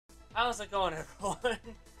How's it going, everyone?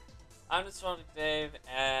 I'm Nostalgic Dave,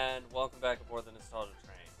 and welcome back aboard the Nostalgia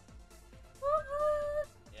Train.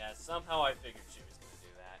 Yeah, somehow I figured she was going to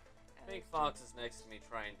do that. Big Fox is next to me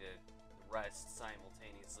trying to rest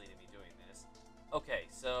simultaneously to me doing this. Okay,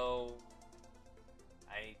 so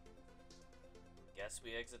I guess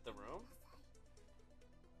we exit the room?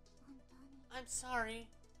 I'm sorry.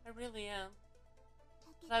 I really am.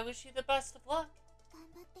 But I wish you the best of luck.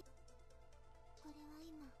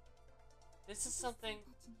 This is something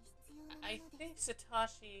I think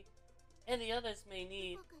Satoshi and the others may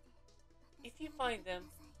need. If you find them,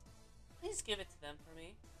 please give it to them for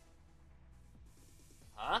me.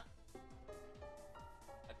 Huh?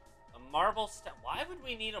 A marble Why would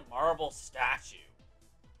we need a marble statue?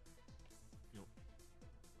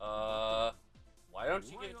 Why don't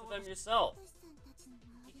you give it to them yourself?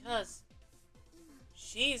 Because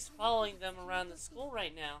she's following them around the school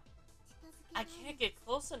right now. I can't get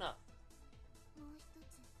close enough.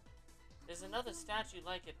 There's another statue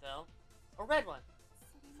like it, though. A red one.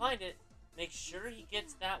 Find it. Make sure he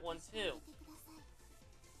gets that one, too.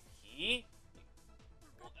 He?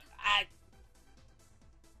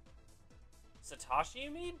 Satoshi,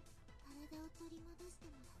 you mean?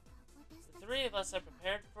 The three of us are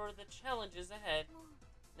prepared for the challenges ahead,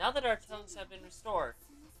 now that our tongues have been restored.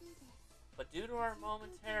 But due to our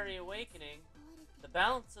momentary awakening, the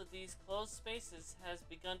balance of these closed spaces has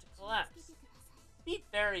begun to collapse. Be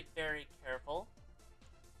very, very careful.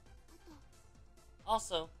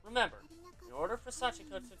 Also, remember, in order for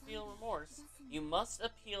Sachiko to feel remorse, you must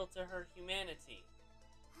appeal to her humanity.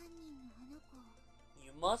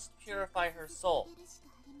 You must purify her soul.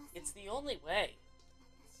 It's the only way.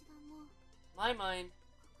 My mind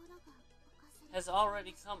has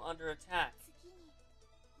already come under attack.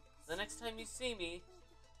 The next time you see me,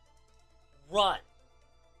 run.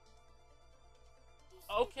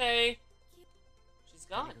 Okay. She's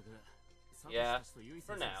gone. Yeah,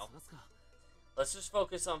 for now. Let's just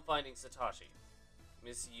focus on finding Satoshi,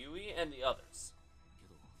 Miss Yui, and the others.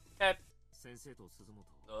 Okay.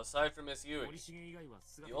 Though aside from Miss Yui,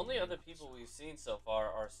 the only other people we've seen so far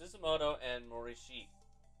are Suzumoto and Morishi.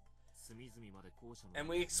 And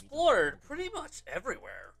we explored pretty much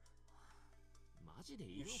everywhere.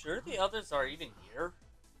 You sure the others are even here?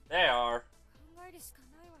 They are.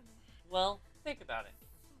 Well, think about it.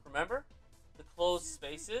 Remember? The closed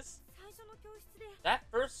spaces? That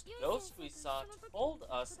first ghost we saw told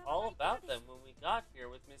us all about them when we got here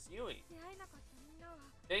with Miss Yui.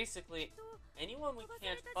 Basically, anyone we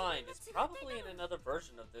can't find is probably in another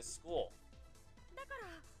version of this school.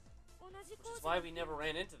 Which is why we never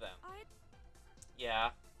ran into them. Yeah.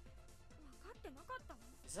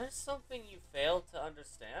 Is there something you failed to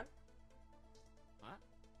understand?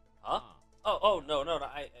 Huh? Oh, no,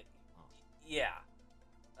 yeah.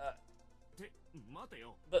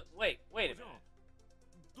 But wait a minute.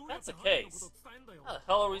 If that's the case, how the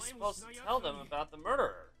hell are we supposed to tell them about the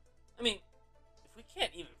murderer? I mean, if we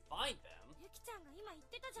can't even find them,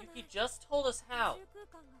 Yuki just told us how.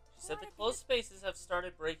 She said the closed spaces have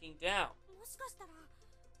started breaking down.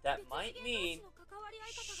 That might mean,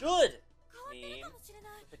 should mean,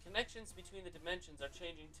 that the connections between the dimensions are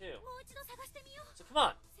changing too. So come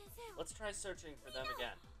on, let's try searching for them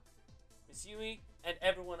again. Miss Yui and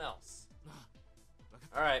everyone else.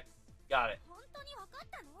 Alright, got it.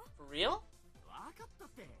 For real?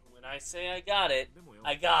 When I say I got it,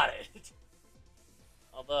 I got it.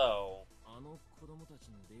 Although,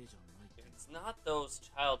 if it's not those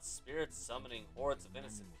child spirits summoning hordes of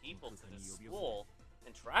innocent people to this school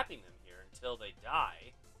and trapping them here until they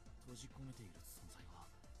die, you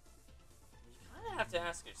kind of have to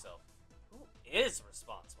ask yourself, who is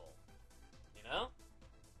responsible? You know?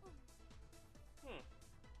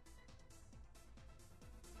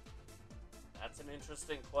 That's an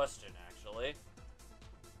interesting question, actually.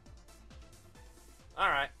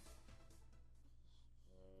 Alright.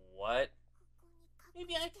 What?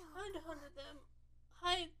 Maybe I can hide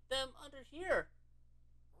them under here.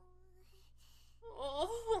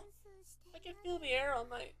 Oh, I can feel the air on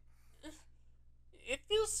my... It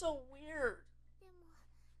feels so weird.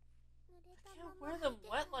 I can't wear them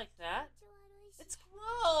wet like that. It's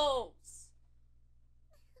gross.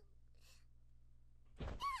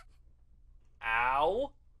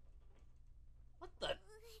 Ow. What the?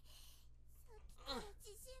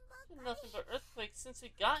 Nothing but earthquakes since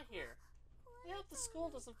we got here. I hope the school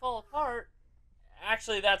doesn't fall apart.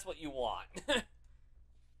 Actually, that's what you want.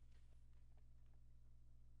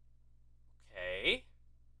 Okay.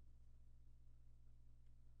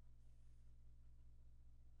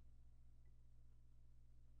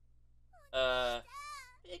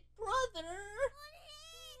 Big brother!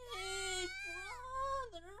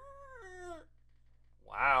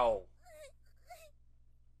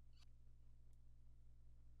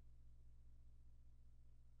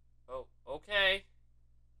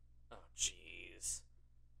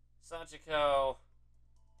 Sachiko,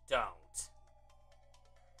 don't.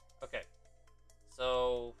 Okay.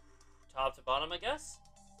 So, top to bottom, I guess?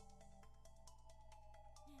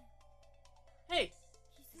 Hey,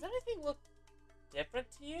 does anything look different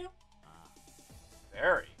to you?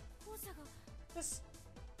 Very. This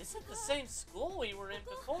isn't the same school we were in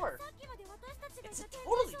before. It's a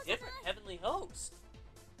totally different heavenly host.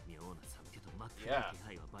 Yeah.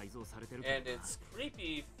 And its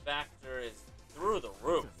creepy factor is through the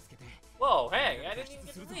roof. Whoa, hey, I didn't even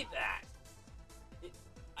get to read that.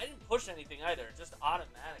 I didn't push anything either, it just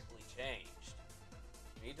automatically changed.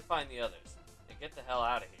 We need to find the others and get the hell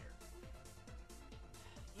out of here.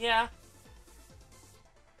 Yeah.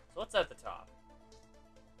 So what's at the top?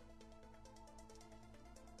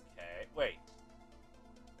 Okay, wait.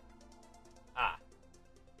 Ah.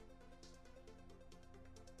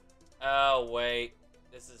 Oh, wait.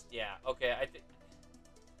 This is, yeah, okay, I think...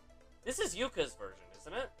 This is Yuka's version,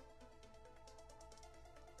 isn't it?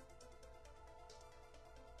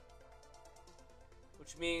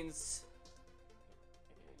 Which means...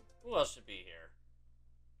 Who else should be here?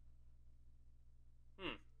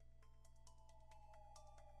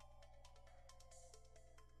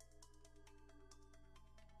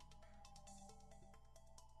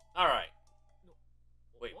 Alright.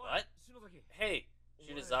 Wait, what? Hey,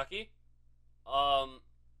 Shinozaki?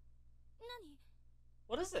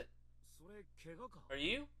 What is it? Are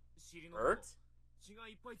you hurt?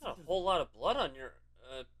 Got a whole lot of blood on your,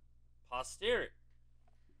 posterior.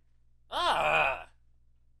 Ah!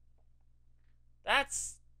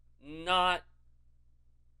 That's not...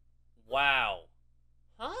 Wow.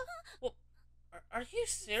 Huh? Well, are you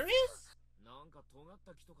serious?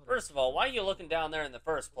 First of all, why are you looking down there in the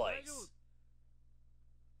first place? You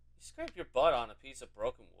scrape your butt on a piece of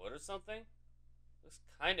broken wood or something? Looks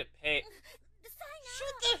kind of Shut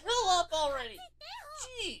the hell up already!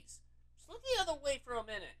 Jeez! Just look the other way for a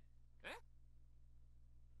minute.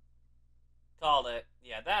 Called it.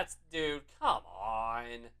 Yeah, that's... Dude, come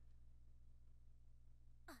on.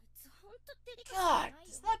 God,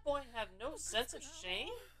 does that boy have no sense of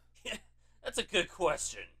shame? That's a good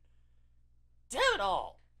question. Damn it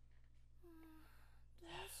all!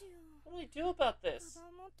 What do I do about this?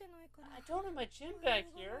 I don't have my gym bag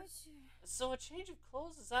here, so a change of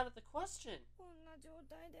clothes is out of the question.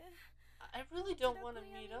 I really don't want to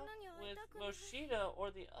meet up with Moshida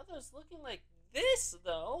or the others looking like this,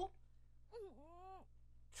 though.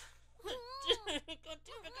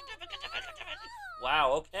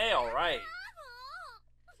 Wow, okay, alright.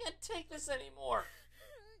 I can't take this anymore.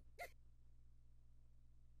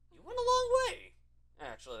 You went a long way.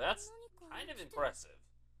 Actually, that's kind of impressive.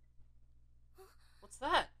 What's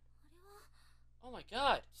that? Oh my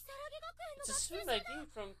god. It's a student ID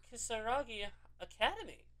from Kisaragi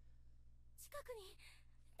Academy.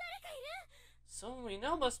 Someone we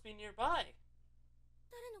know must be nearby.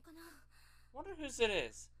 Wonder whose it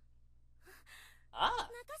is. Ah!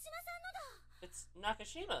 It's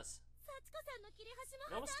Nakashima's.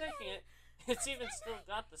 No mistaking it. It's even still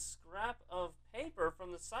got the scrap of paper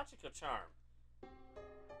from the Sachiko charm.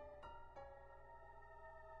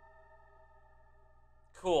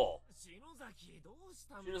 Cool. Shinozaki,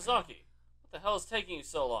 what the hell is taking you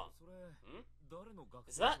so long?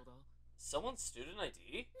 Is that someone's student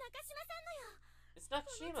ID? It's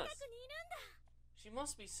Nakashima's. She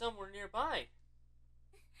must be somewhere nearby.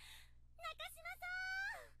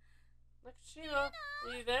 Nakashima,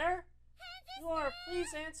 are you there? You are,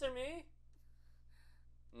 please answer me.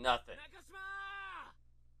 Nothing.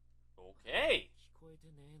 Okay.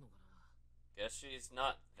 Guess she's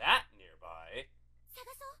not that nearby.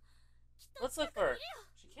 Let's look for her.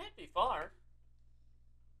 She can't be far.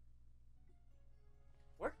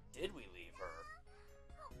 Where did we leave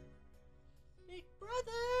her? Big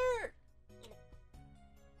brother!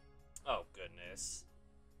 Oh, goodness.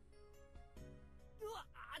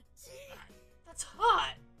 That's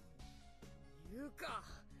hot!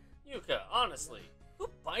 Yuka, honestly, who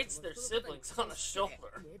bites their siblings on the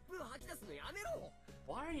shoulder?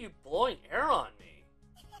 Why are you blowing air on me?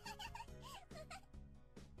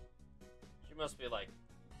 She must be, like,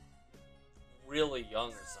 really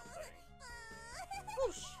young or something.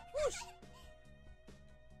 Whoosh, whoosh.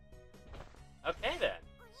 Okay, then.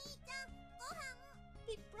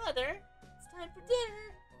 Big brother, it's time for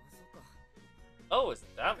dinner. Oh, is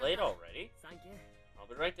it that late already? I'll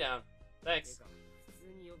be right down. Thanks.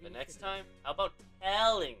 But next time, how about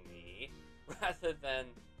telling me rather than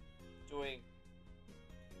doing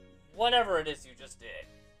whatever it is you just did?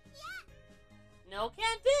 No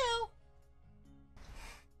can do!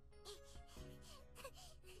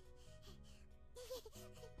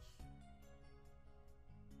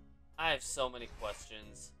 I have so many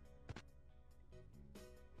questions.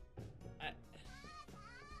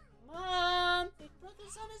 Mom, Big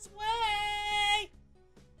Brother's on his way!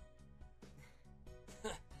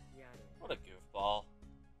 What a goofball.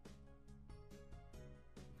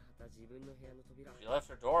 She left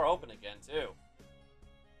her door open again, too.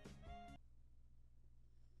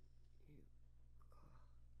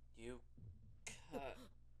 You cut.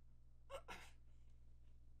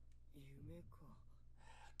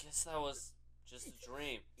 Guess that was just a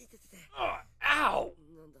dream. Oh, ow!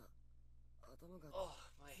 Oh,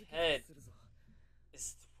 my head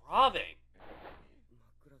is throbbing.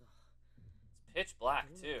 It's pitch black,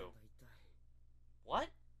 too. What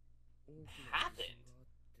happened?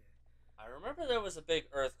 I remember there was a big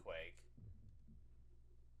earthquake.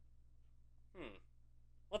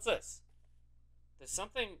 What's this? There's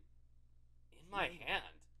something in my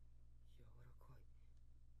hand.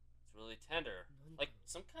 It's really tender. Like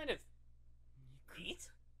some kind of meat?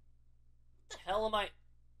 What the hell am I...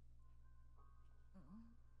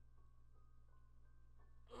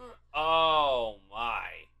 Oh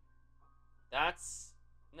my. That's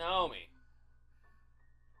Naomi.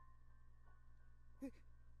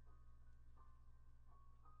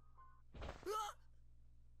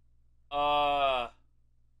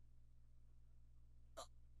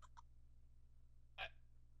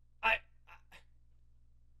 I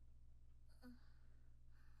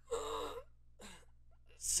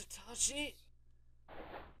Satoshi?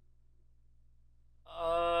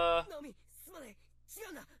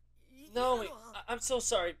 Naomi, I'm so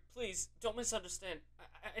sorry. Please, don't misunderstand.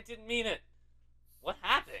 I didn't mean it. What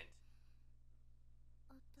happened?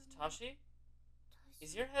 Satoshi?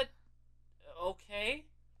 Is your head okay?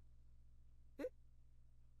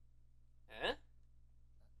 Eh?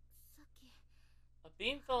 A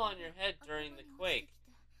beam fell on your head during the quake,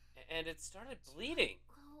 and it started bleeding.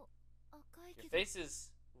 Your face is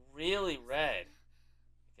really red.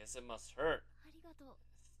 I guess it must hurt.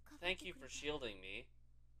 Thank you for shielding me.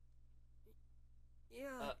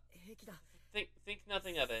 Think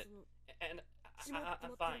nothing of it. And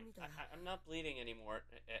I'm fine. I'm not bleeding anymore,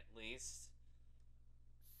 at least.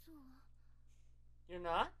 You're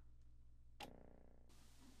not?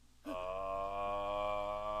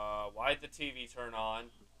 Why'd the TV turn on?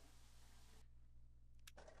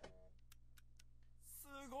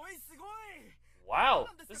 Wow,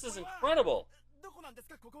 this is incredible.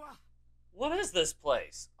 What is this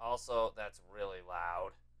place? Also, that's really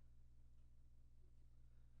loud.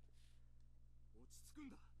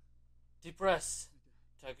 Deep breaths,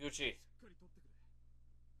 Taguchi.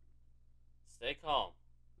 Stay calm.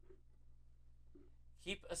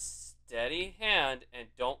 Keep a steady hand and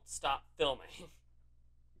don't stop filming.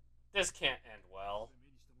 This can't end well.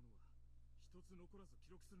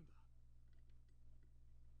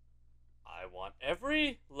 I want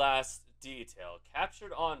every last detail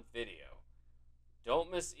captured on video.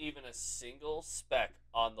 Don't miss even a single speck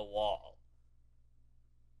on the wall.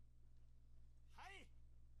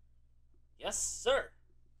 Yes, sir.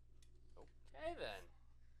 Okay, then.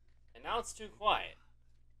 And now it's too quiet.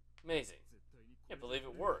 Amazing. Can't believe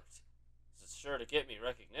it worked. This is sure to get me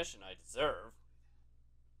recognition I deserve.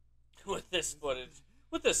 With this footage,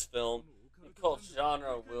 with this film, the cult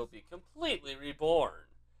genre will be completely reborn.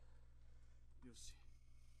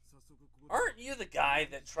 Aren't you the guy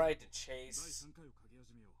that tried to chase?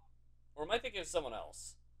 Or am I thinking of someone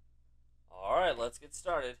else? Alright, let's get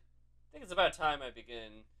started. I think it's about time I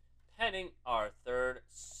begin penning our third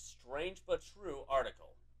strange but true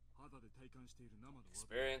article.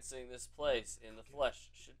 Experiencing this place in the flesh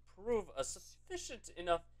should prove a sufficient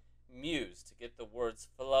enough muse to get the words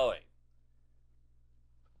flowing.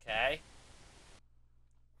 Okay?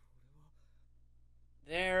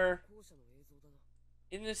 They're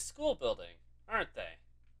in this school building, aren't they?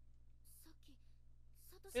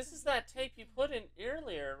 This is that tape you put in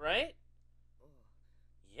earlier, right?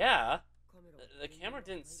 Yeah. The camera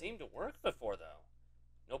didn't seem to work before, though.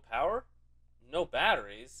 No power? No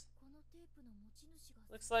batteries?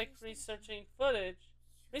 Looks like research footage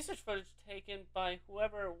taken by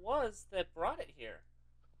whoever it was that brought it here.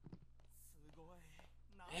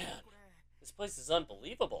 Man, this place is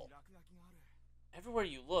unbelievable. Everywhere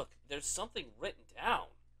you look, there's something written down.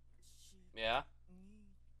 Yeah?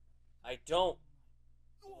 I don't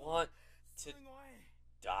want to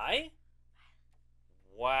die?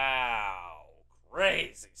 Wow.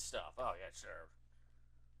 Crazy stuff. Oh, yeah, sure.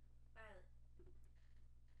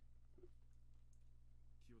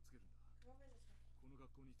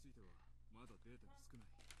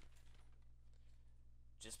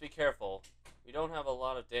 Just be careful. We don't have a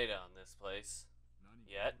lot of data on this place.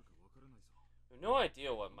 Yet. I have no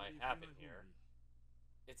idea what might happen here.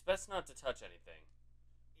 It's best not to touch anything.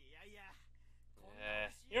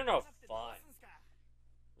 You're no fun.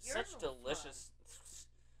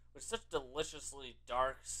 With such deliciously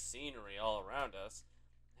dark scenery all around us,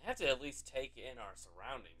 I have to at least take in our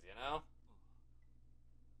surroundings, you know?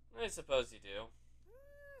 I suppose you do.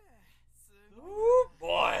 Ooh,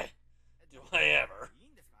 boy! Do I ever.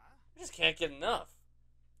 I just can't get enough.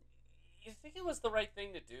 You think it was the right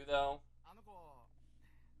thing to do, though?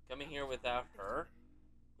 Coming here without her?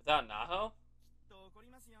 Without Naho?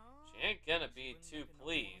 She ain't gonna be too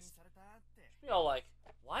pleased. She'll be all like,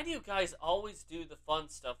 why do you guys always do the fun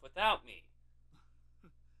stuff without me?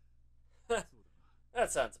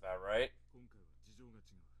 That sounds about right.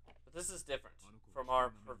 But this is different from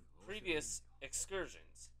our previous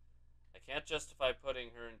excursions. I can't justify putting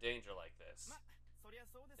her in danger like this.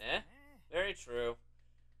 Very true.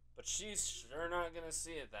 But she's sure not gonna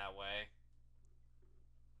see it that way.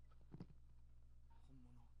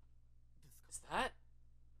 Is that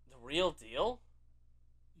the real deal?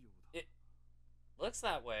 It looks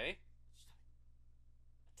that way.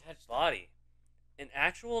 A dead body. An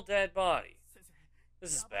actual dead body.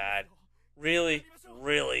 This is bad. Really,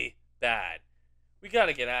 really bad. We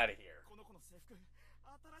gotta get out of here.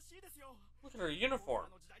 Look at her uniform.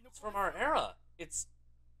 It's from our era. It's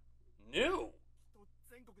new.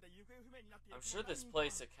 I'm sure this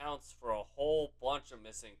place accounts for a whole bunch of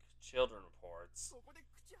missing children reports.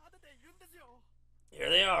 Here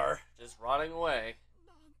they are, just rotting away.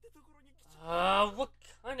 What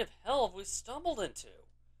kind of hell have we stumbled into?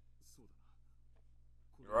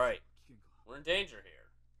 You're right. We're in danger here.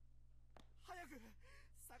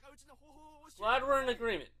 Glad we're in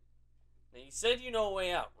agreement. Now, you said you know a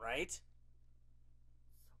way out, right?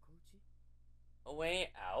 A way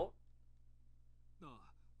out?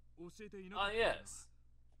 Ah, yes.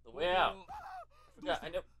 The way out. I forgot, I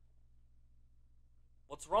know.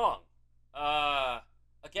 What's wrong?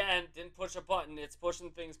 Again, didn't push a button. It's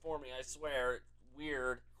pushing things for me, I swear. It's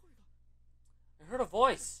weird. I heard a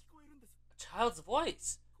voice. A child's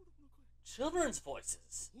voice. Children's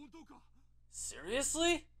voices.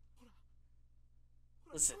 Seriously?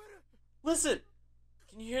 Listen. Listen!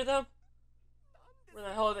 Can you hear them? Where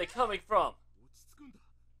the hell are they coming from?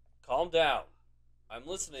 Calm down. I'm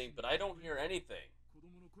listening, but I don't hear anything.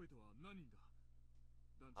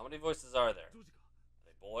 How many voices are there? Are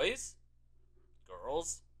they boys?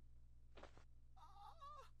 Girls?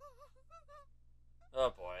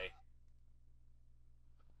 Oh boy.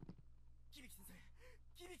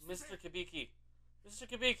 Mr. Kibiki. Mr.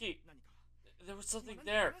 Kibiki! There was something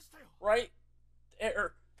there. Right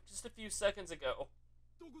there. Just a few seconds ago.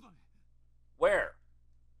 Where?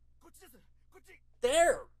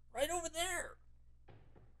 There! Right over there!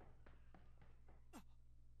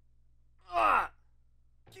 Ah!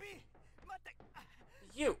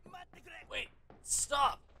 You! Wait!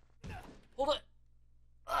 Stop! Hold it!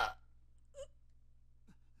 Ah!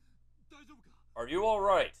 Are you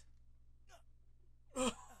alright?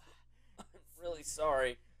 I'm really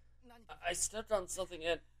sorry. I stepped on something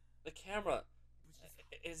and the camera.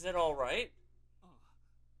 Is it alright?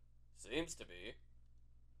 Seems to be.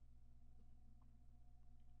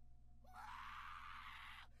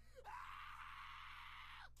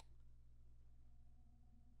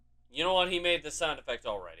 You know what? He made the sound effect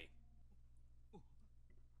already.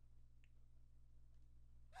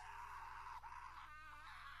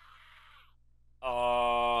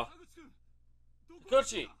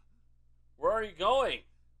 Gucci! Where are you going?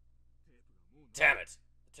 Damn it.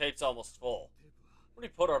 The tape's almost full. Where do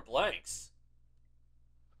you put our blanks?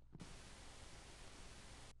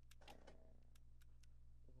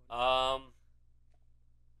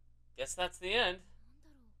 Guess that's the end.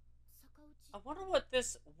 I wonder what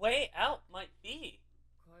this way out might be.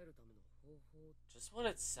 Just what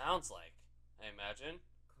it sounds like, I imagine.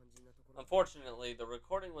 Unfortunately, the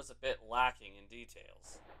recording was a bit lacking in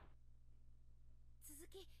details.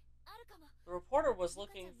 The reporter was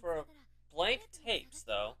looking for blank tapes,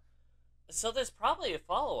 though, so there's probably a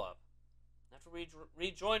follow-up. After we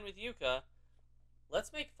rejoin with Yuka,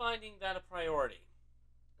 let's make finding that a priority.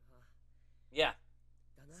 Yeah,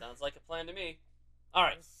 sounds like a plan to me.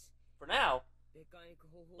 Alright, for now,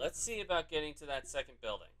 let's see about getting to that second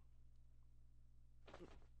building.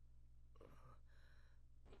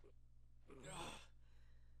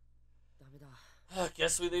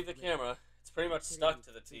 Guess we leave the camera. It's pretty much stuck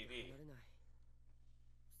to the TV.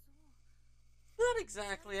 Not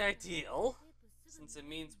exactly ideal, since it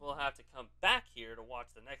means we'll have to come back here to watch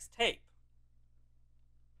the next tape.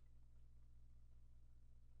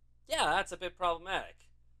 Yeah, that's a bit problematic.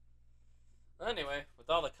 Anyway, with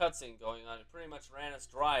all the cutscene going on, it pretty much ran us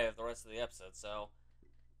dry of the rest of the episode, so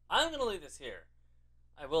I'm going to leave this here.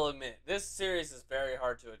 I will admit, this series is very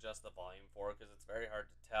hard to adjust the volume for because it's very hard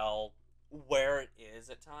to tell where it is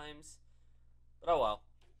at times. But oh well.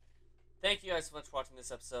 Thank you guys so much for watching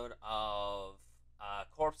this episode of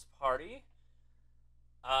Corpse Party.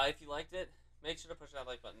 If you liked it, make sure to push that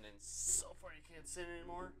like button. And so far you can't sit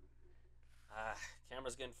anymore.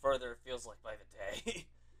 Camera's getting further, it feels like, by the day.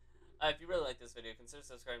 If you really like this video, consider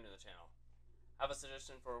subscribing to the channel. Have a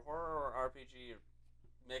suggestion for a horror or RPG or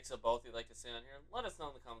mix of both you'd like to see on here? Let us know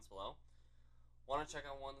in the comments below. Want to check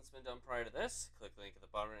out one that's been done prior to this? Click the link at the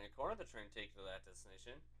bottom right corner. The train will take you to that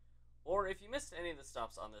destination. Or if you missed any of the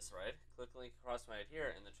stops on this ride, click the link across right here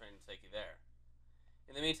and the train will take you there.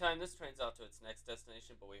 In the meantime, this train's off to its next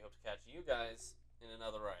destination, but we hope to catch you guys in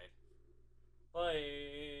another ride.